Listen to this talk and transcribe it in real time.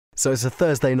So it's a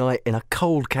Thursday night in a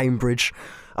cold Cambridge,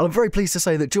 and I'm very pleased to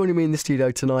say that joining me in the studio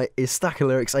tonight is Stakka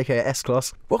Lyrics, aka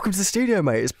S-Class. Welcome to the studio,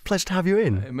 mate. It's a pleasure to have you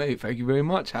in. Hey, mate, thank you very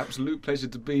much. Absolute pleasure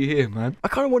to be here, man. I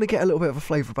kind of want to get a little bit of a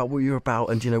flavour about what you're about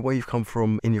and, where you've come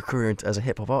from in your career as a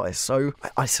hip-hop artist. So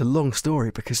it's a long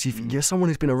story because you're someone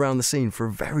who's been around the scene for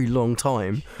a very long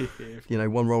time,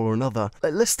 one role or another.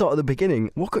 Let's start at the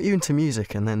beginning. What got you into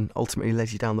music and then ultimately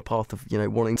led you down the path of,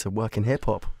 wanting to work in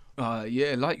hip-hop?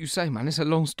 Yeah, like you say, man, it's a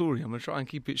long story. I'm going to try and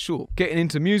keep it short. Getting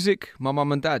into music, my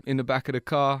mum and dad in the back of the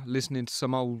car, listening to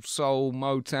some old soul,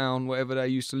 Motown, whatever they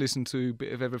used to listen to,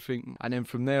 bit of everything. And then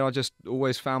from there, I just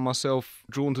always found myself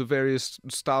drawn to various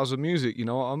styles of music, you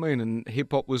know what I mean? And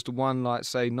hip-hop was the one, like,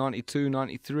 say, 92,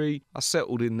 93. I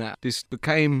settled in that. This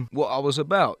became what I was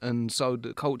about. And so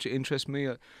the culture interests me.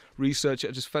 Research,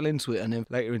 I just fell into it. And then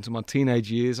later into my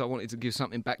teenage years, I wanted to give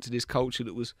something back to this culture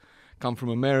that was come from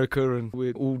America, and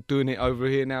we're all doing it over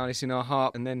here now, and it's in our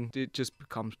heart, and then it just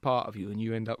becomes part of you, and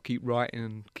you end up keep writing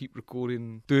and keep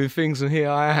recording, doing things, and here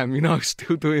I am,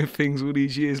 still doing things all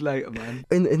these years later, man.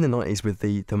 In the 90s with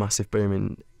the massive boom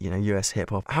in US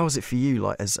hip-hop, how was it for you,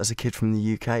 like as a kid from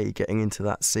the UK, getting into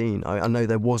that scene? I know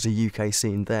there was a UK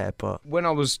scene there, but when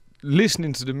I was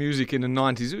listening to the music in the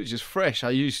 90s, it was just fresh. I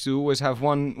used to always have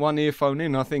one earphone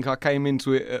in. I think I came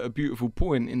into it at a beautiful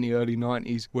point in the early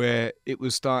 90s where it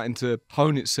was starting to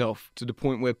hone itself to the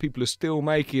point where people are still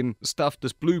making stuff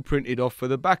that's blueprinted off for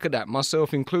the back of that,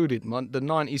 myself included. The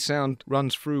 90s sound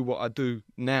runs through what I do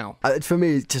now. For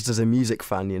me, just as a music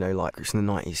fan, like it's in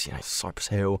the 90s, Cypress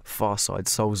Hill, Far Side,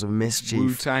 Souls of Mischief.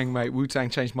 Wu-Tang, mate. Wu-Tang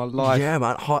changed my life. Yeah,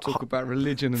 man. Talk about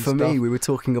religion and for stuff. For me, we were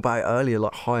talking about it earlier,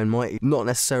 like High and Mighty, not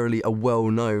necessarily a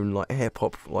well-known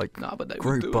hip-hop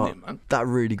group, but that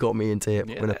really got me into hip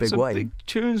in a big way. Big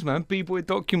tunes, man. B-Boy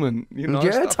Document,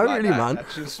 Yeah, totally, like man. That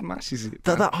just smashes it.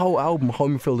 That whole album,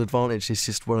 Home Field Advantage, is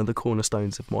just one of the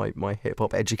cornerstones of my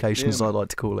hip-hop education, as I like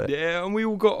to call it. Yeah, and we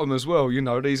all got them as well,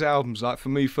 these albums, like for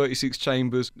me, 36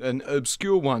 Chambers, and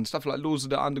obscure ones, stuff like Lords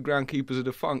of the Underground, Keepers of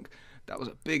the Funk. That was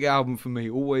a big album for me,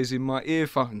 always in my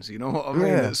earphones, you know what I mean?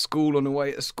 Yeah. At school, on the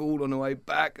way to school, on the way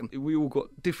back, and we all got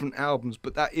different albums,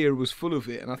 but that era was full of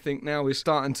it, and I think now we're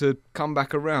starting to come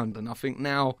back around, and I think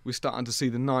now we're starting to see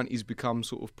the 90s become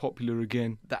sort of popular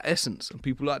again. That essence, and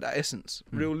people like that essence,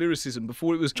 real lyricism.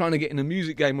 Before it was trying to get in a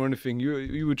music game or anything,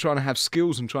 you were trying to have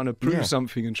skills and trying to prove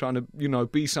something and trying to,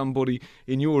 be somebody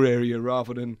in your area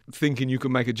rather than thinking you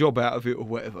can make a job out of it or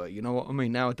whatever, you know what I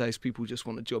mean? Nowadays, people just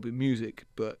want a job in music,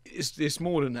 but it's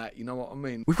more than that, you know what I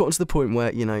mean? We've gotten to the point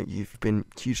where, you've been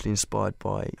hugely inspired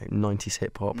by 90s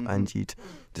hip-hop and you'd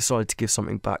decided to give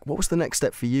something back. What was the next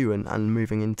step for you and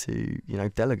moving into,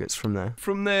 Delegates from there?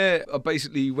 From there, I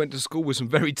basically went to school with some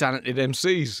very talented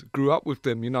MCs, grew up with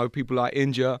them, people like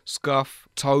Inja, Scuff,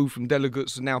 Toe from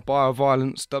Delegates, and now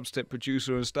Bioviolence, dubstep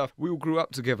producer and stuff. We all grew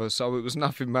up together, so it was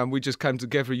nothing, man. We just came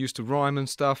together, used to rhyme and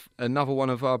stuff. Another one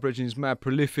of our brethren, Mad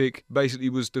Prolific, basically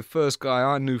was the first guy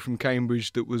I knew from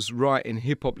Cambridge that was writing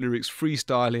hip-hop lyrics,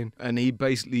 freestyling, and he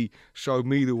basically showed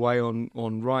me the way on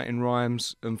writing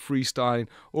rhymes and freestyling,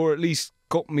 or at least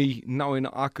got me knowing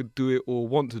that I could do it or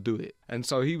want to do it. And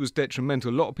so he was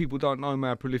detrimental. A lot of people don't know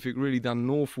Mad Prolific really done an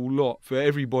awful lot for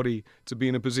everybody to be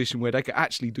in a position where they could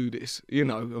actually do this,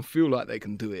 and feel like they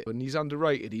can do it. And he's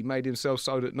underrated. He made himself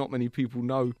so that not many people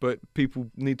know, but people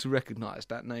need to recognise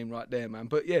that name right there, man.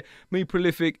 But yeah, me,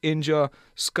 Prolific, Inja,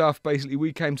 Scuff, basically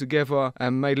we came together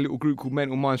and made a little group called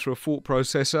Mental Minds for a Thought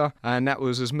Processor, and that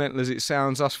was as mental as it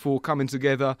sounds, us four coming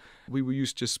together. We were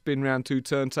used to just spin around 2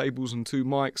 turntables and 2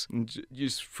 mics and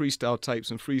just freestyle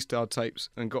tapes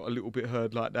and got a little bit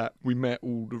heard like that. We met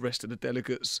all the rest of the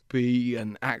Delegates, B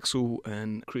and Axel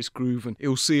and Chris Groove and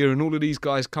Ilseer, and all of these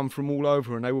guys come from all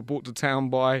over, and they were brought to town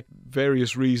by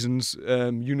various reasons,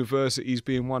 universities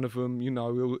being one of them.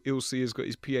 Ilseer's got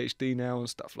his PhD now and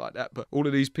stuff like that, but all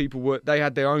of these people they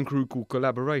had their own crew called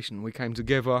Collaboration. We came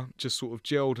together, just sort of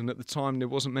gelled, and at the time there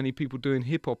wasn't many people doing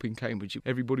hip-hop in Cambridge.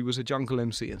 Everybody was a jungle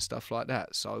MC and stuff like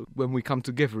that, so when we come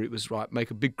together it was right,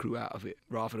 make a big crew out of it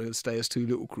rather than stay as 2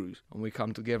 little crews. And we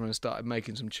come together and started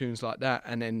making some tunes like that,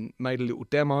 and then made a little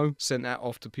demo, sent that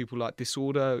off to people like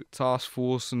Disorder, Task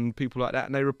Force and people like that,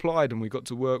 and they replied, and we got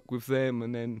to work with them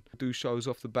and then do shows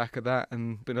off the back of that,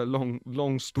 and been a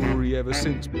long story ever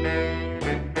since.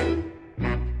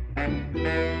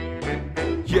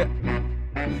 Yeah,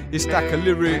 it's Stakka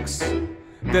Lyrics,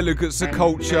 Delegates of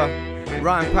Culture,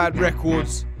 Rhyme Pad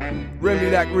Records,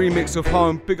 Remulak remix of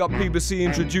Home. Big up BBC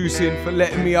introducing for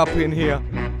letting me up in here.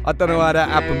 I don't know how that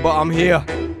happened, but I'm here.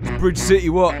 It's Bridge City,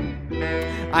 what?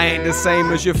 I ain't the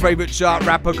same as your favourite chart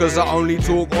rapper, cause I only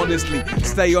talk honestly.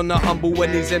 Stay on the humble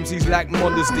when these MCs lack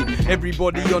modesty.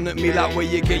 Everybody on at me like where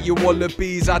you get your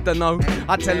wallabies, I don't know.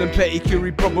 I tell them Petty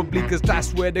Curie probably, cause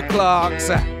that's where the Clark's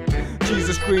at.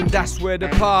 Jesus Green, that's where the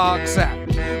park's at.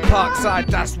 Parkside,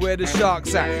 that's where the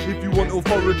shark's at. If you want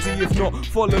authority, if not,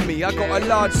 follow me. I got a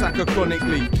large sack of chronic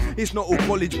leaf. It's not all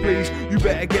college, please, you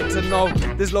better get to know.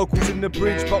 There's locals in the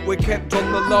bridge, but we're kept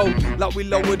on the low. Like we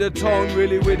lower the tone,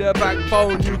 really with a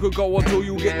backbone. You could go until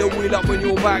you get the wheel up when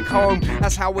you're back home.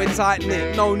 That's how we're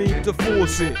tight-knit, no need to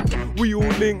force it. We all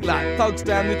link like thugs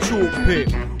down the chalk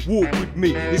pit. Walk with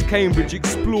me, it's Cambridge,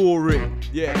 explore it.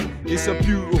 Yeah, it's a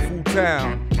beautiful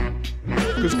town,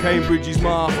 cause Cambridge is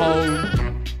my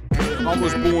home. I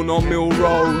was born on Mill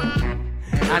Road,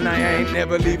 and I ain't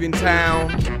never leaving town.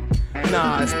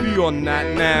 Nah, it's beyond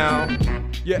that now.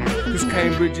 Yeah, cause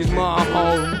Cambridge is my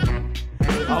home.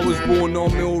 I was born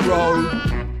on Mill Road,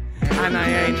 and I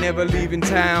ain't never leaving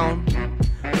town.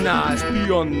 Nah, it's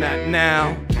beyond that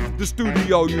now. The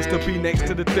studio used to be next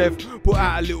to the dev. Put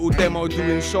out a little demo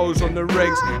doing shows on the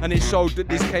regs, and it showed that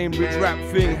this Cambridge rap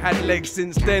thing had legs.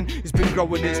 Since then it's been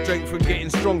growing its strength and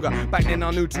getting stronger. Back then I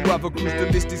knew two other crews,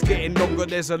 the list is getting longer.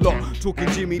 There's a lot, talking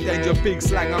Jimmy Danger, Big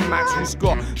Slang and Max and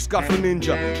Scott, Scuff and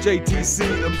Ninja,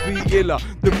 JTC and B Illa.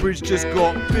 The bridge just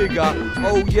got bigger,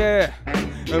 oh yeah.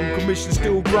 Commission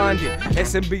still grinding.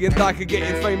 SMB and Dyke are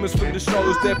getting famous for the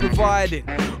shows they're providing.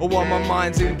 Or while my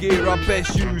mind's in gear, I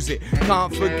best use it.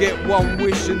 Can't forget One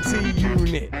Wish and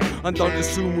T-Unit. And don't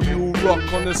assume we all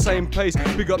rock on the same pace.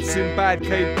 Big up Sinbad,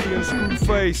 KP and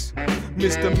Screwface.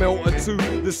 Mr. Melter too,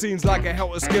 the scene's like a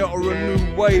helter-skelter of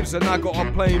new waves. And I got a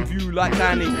plain view like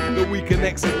Danny, that we can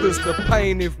exodus the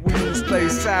pain if we all stay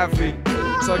savvy.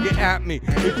 So get at me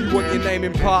if you want your name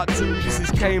in part 2. This is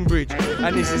Cambridge,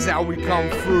 and this is how we come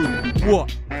through.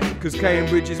 What? Cause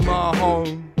Cambridge is my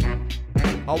home.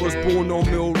 I was born on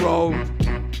Mill Road,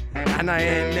 and I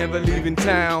ain't never leaving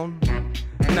town.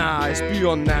 Nah, it's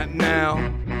beyond that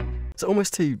now. So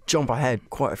almost to jump ahead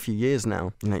quite a few years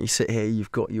now, you know, you sit here,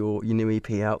 you've got your new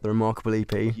EP out, the Remarkable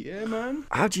EP. Yeah, man.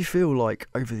 How do you feel like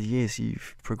over the years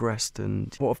you've progressed,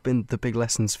 and what have been the big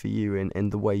lessons for you in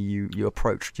the way you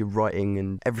approached your writing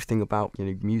and everything about, you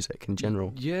know, music in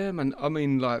general? Yeah, man. I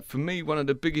mean, like, for me, one of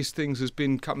the biggest things has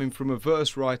been coming from a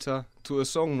verse writer to a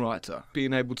songwriter.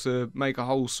 Being able to make a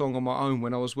whole song on my own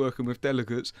when I was working with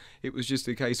Delegates, it was just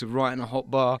a case of writing a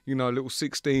hot bar, you know, a little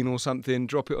 16 or something,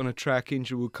 drop it on a track,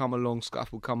 Inja would come along,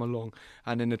 Scuff would come along,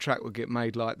 and then the track would get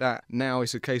made like that. Now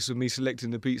it's a case of me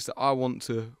selecting the beats that I want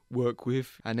to work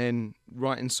with and then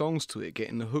writing songs to it,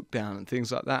 getting the hook down and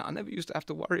things like that. I never used to have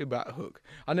to worry about a hook.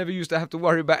 I never used to have to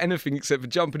worry about anything except for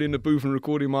jumping in the booth and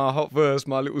recording my hot verse,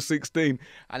 my little 16,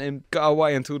 and then go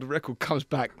away until the record comes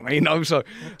back, you know. So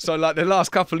like the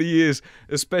last couple of years,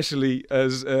 especially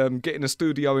as getting a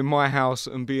studio in my house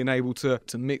and being able to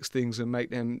mix things and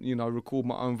make them, you know, record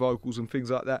my own vocals and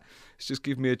things like that, it's just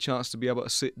given me a chance to be able to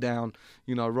sit down,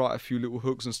 you know, write a few little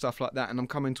hooks and stuff like that. And I'm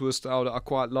coming to a style that I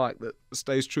quite like, that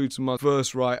stays true to my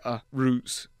verse writer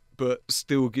roots, but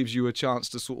still gives you a chance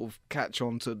to sort of catch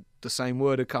on to the same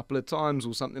word a couple of times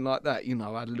or something like that, you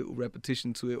know, add a little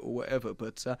repetition to it or whatever.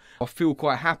 But I feel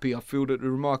quite happy. I feel that the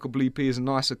Remarkable EP is a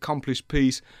nice accomplished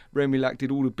piece. Remulak did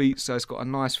all the beats, so it's got a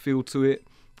nice feel to it,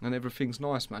 and everything's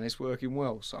nice, man. It's working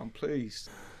well, so I'm pleased.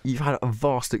 You've had a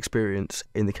vast experience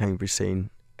in the Cambridge scene,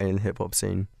 in the hip-hop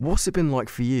scene. What's it been like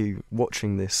for you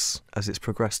watching this as it's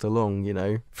progressed along, you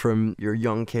know, from you're a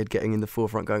young kid getting in the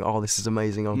forefront going, oh, this is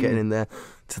amazing, I'm getting in there,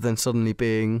 to then suddenly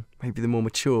being maybe the more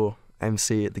mature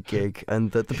MC at the gig,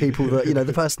 and the people that, you know,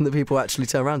 the person that people actually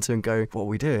turn around to and go, what are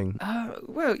we doing?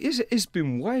 Well, it's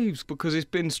been waves, because it's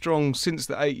been strong since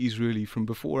the 80s, really, from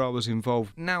before I was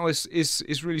involved. Now it's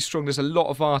really strong. There's a lot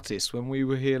of artists. When we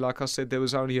were here, like I said, there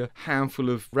was only a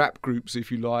handful of rap groups,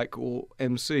 if you like, or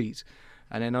MCs.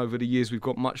 And then over the years, we've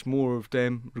got much more of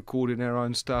them recording their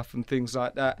own stuff and things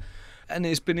like that. And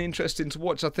it's been interesting to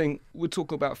watch. I think we're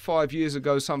talking about 5 years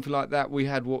ago, something like that. We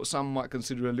had what some might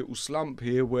consider a little slump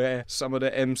here, where some of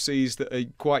the MCs that are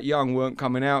quite young weren't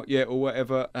coming out yet or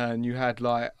whatever. And you had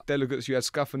like Delegates, you had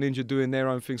Scuff and Ninja doing their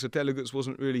own thing. So Delegates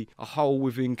wasn't really a whole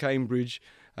within Cambridge,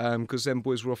 because them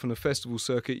boys were off on the festival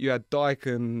circuit. You had Dyke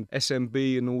and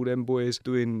SMB and all them boys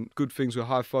doing good things with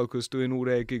High Focus, doing all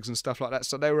their gigs and stuff like that.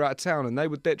 So they were out of town, and they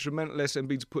were detrimental,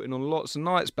 SMB, to putting on lots of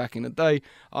nights back in the day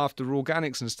after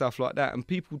organics and stuff like that. And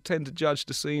people tend to judge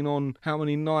the scene on how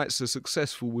many nights are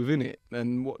successful within it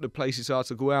and what the places are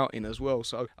to go out in as well.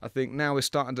 So I think now we're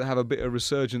starting to have a bit of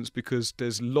resurgence, because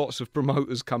there's lots of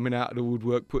promoters coming out of the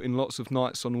woodwork, putting lots of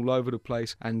nights on all over the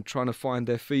place and trying to find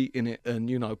their feet in it and,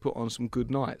 you know, put on some good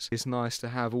nights. nights. It's nice to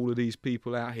have all of these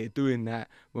people out here doing that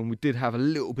when we did have a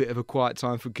little bit of a quiet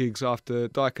time for gigs after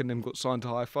Dyke and them got signed to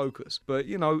High Focus. But,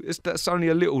 you know, that's only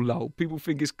a little lull. People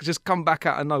think it's just come back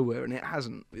out of nowhere, and it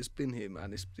hasn't. It's been here,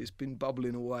 man. It's been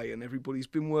bubbling away, and everybody's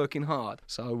been working hard.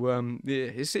 So,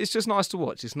 yeah, it's just nice to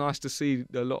watch. It's nice to see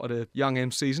a lot of the young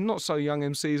MCs, and not so young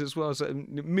MCs as well, so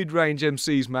mid-range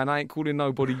MCs, man. I ain't calling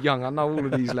nobody young. I know all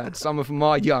of these lads. Some of them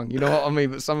are young, you know what I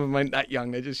mean? But some of them ain't that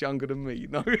young. They're just younger than me, you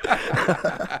know?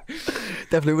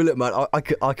 Definitely. Well, look, man,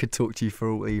 I could talk to you for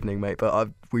all evening, mate, but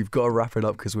we've got to wrap it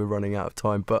up because we're running out of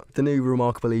time. But the new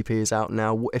Remarkable EP is out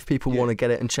now. If people want to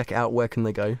get it and check it out, where can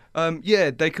they go?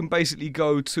 Yeah, they can basically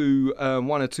go to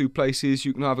one or two places.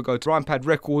 You can either go to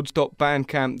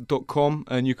rhymepadrecords.bandcamp.com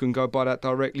and you can go buy that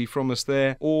directly from us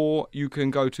there, or you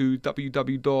can go to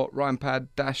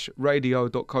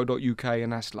www.rhymepad-radio.co.uk,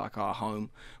 and that's like our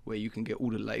home where you can get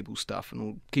all the label stuff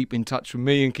and keep in touch with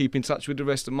me and keep in touch with the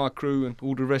rest of my crew and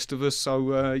all the rest of us.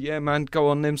 So yeah, man, go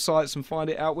on them sites and find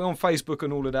it out. We're on Facebook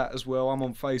and all of that as well. I'm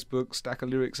on Facebook, Stakka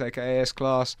Lyrics, aka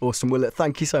S-Class. Awesome. Well, look,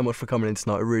 thank you so much for coming in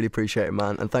tonight. I really appreciate it,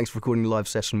 man, and thanks for recording the live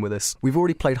session with us. We've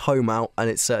already played Home Out, and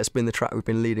it's been the track we've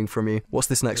been leading from you. What's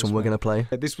this next one we're going to play?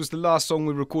 This was the last song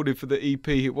we recorded for the EP.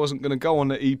 It wasn't going to go on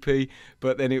the EP,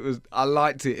 but then I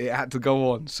liked it. It had to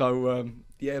go on. So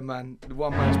yeah, man, the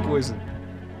One Man's Poison.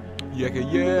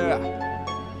 Yeah.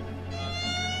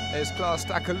 S-Class,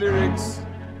 Stakka Lyrics.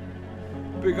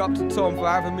 Big up to Tom for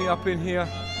having me up in here.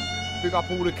 Big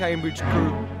up all the Cambridge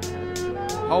crew.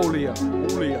 Holy ya.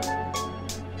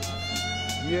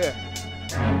 Yeah.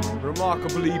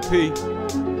 Remarkable EP.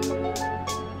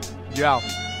 Yo.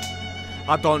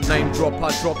 I don't name drop,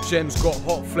 I drop gems, got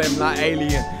hot phlegm like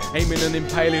Alien, aiming and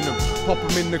impaling them, pop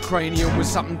them in the cranium with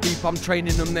something deep, I'm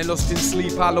training them, they're lost in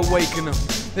sleep, I'll awaken them.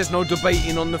 There's no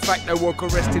debating on the fact they walk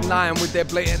arresting lying with their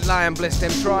blatant lying, bless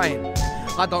them trying.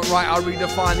 I don't write, I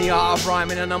redefine the art of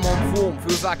rhyming and I'm on form.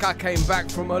 Feels like I came back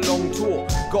from a long tour.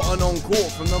 Got an encore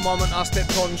from the moment I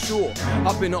stepped on shore.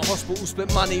 I've been at hospital,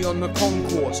 spent money on the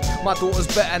concourse. My daughter's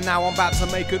better now, I'm about to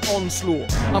make an onslaught.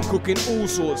 I'm cooking all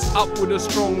sorts, up with a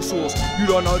strong sauce. You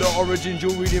don't know the origins,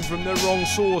 you're reading from the wrong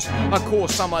source. Of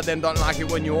course, some of them don't like it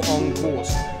when you're on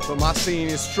course. But my scene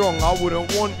is strong, I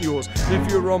wouldn't want yours.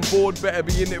 If you're on board, better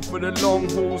be in it for the long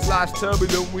hauls. Life's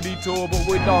turbulent with each tour, but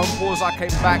we don't pause. I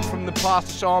came back from the past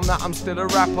to show them that I'm still a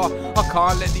rapper. I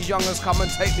can't let these youngers come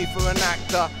and take me for an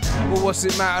actor. But what's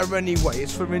it matter anyway?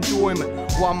 It's for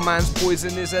enjoyment. One man's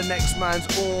poison is the next man's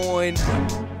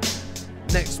ointment.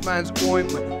 Next man's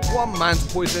ointment. One man's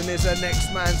poison is the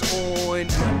next man's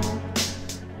ointment.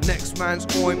 Next man's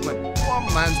ointment. One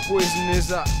man's poison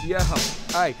is a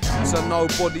hey. So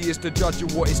nobody is the judge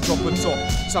of what is top and top.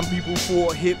 Some people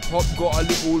thought hip-hop got a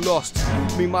little lost.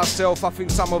 Me myself, I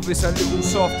think some of it's a little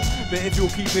soft. But if you're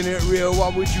keeping it real, why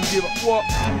would you give up what?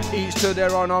 Each to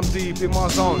their own, I'm deep in my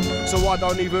zone. So I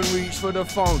don't even reach for the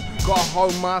phone. Gotta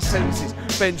hold my senses,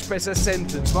 bench press a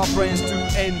sentence. My brain's two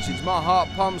engines, my heart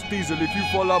pumps diesel. If you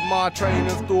follow my train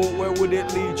of thought, where would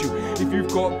it lead you? If you've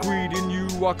got greed in you,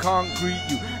 I can't greet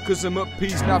you. Cause I'm at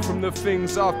peace now from the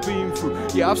things I've been through.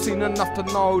 Yeah, I've seen enough to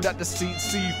know that deceit's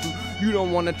see-through. You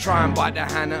don't wanna try and bite the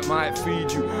hand that might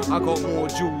feed you. I got more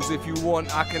jewels, if you want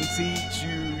I can teach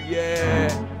you, yeah.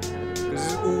 Cause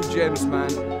it's all gems,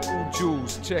 man, all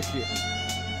jewels, check it.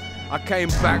 I came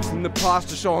back from the past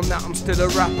to show them that I'm still a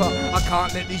rapper. I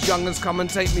can't let these young'uns come and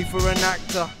take me for an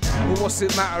actor. But what's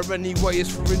it matter anyway, it's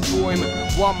for enjoyment.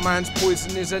 One man's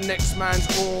poison is the next man's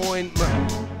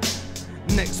ointment.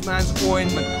 Next man's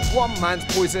ointment. One man's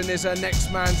poison is the next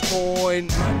man's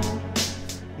ointment.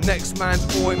 Next man's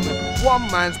ointment. One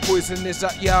man's poison is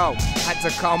that yo. Had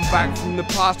to come back from the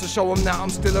past to show them that I'm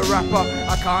still a rapper.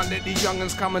 I can't let these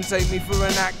young'uns come and take me for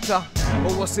an actor.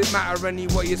 But what's it matter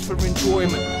anyway, it's for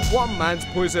enjoyment. One man's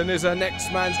poison is the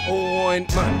next man's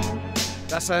ointment.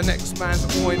 That's a next man's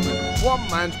ointment. One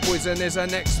man's poison is a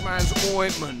next man's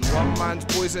ointment. One man's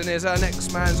poison is a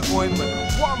next man's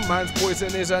ointment. One man's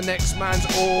poison is a next man's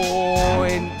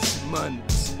ointment.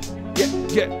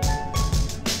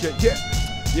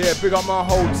 Yeah, big up my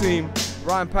whole team.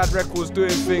 Rhyme-Pad Records doing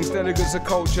things, Delegates of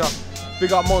Culture.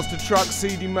 Big up Monster Truck,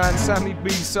 CD Man, Sammy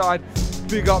B-Side.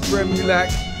 Big up Remulak.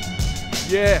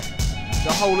 Yeah,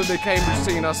 the whole of the Cambridge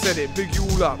scene, I said it. Big you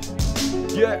all up.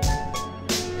 Yeah,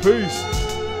 peace.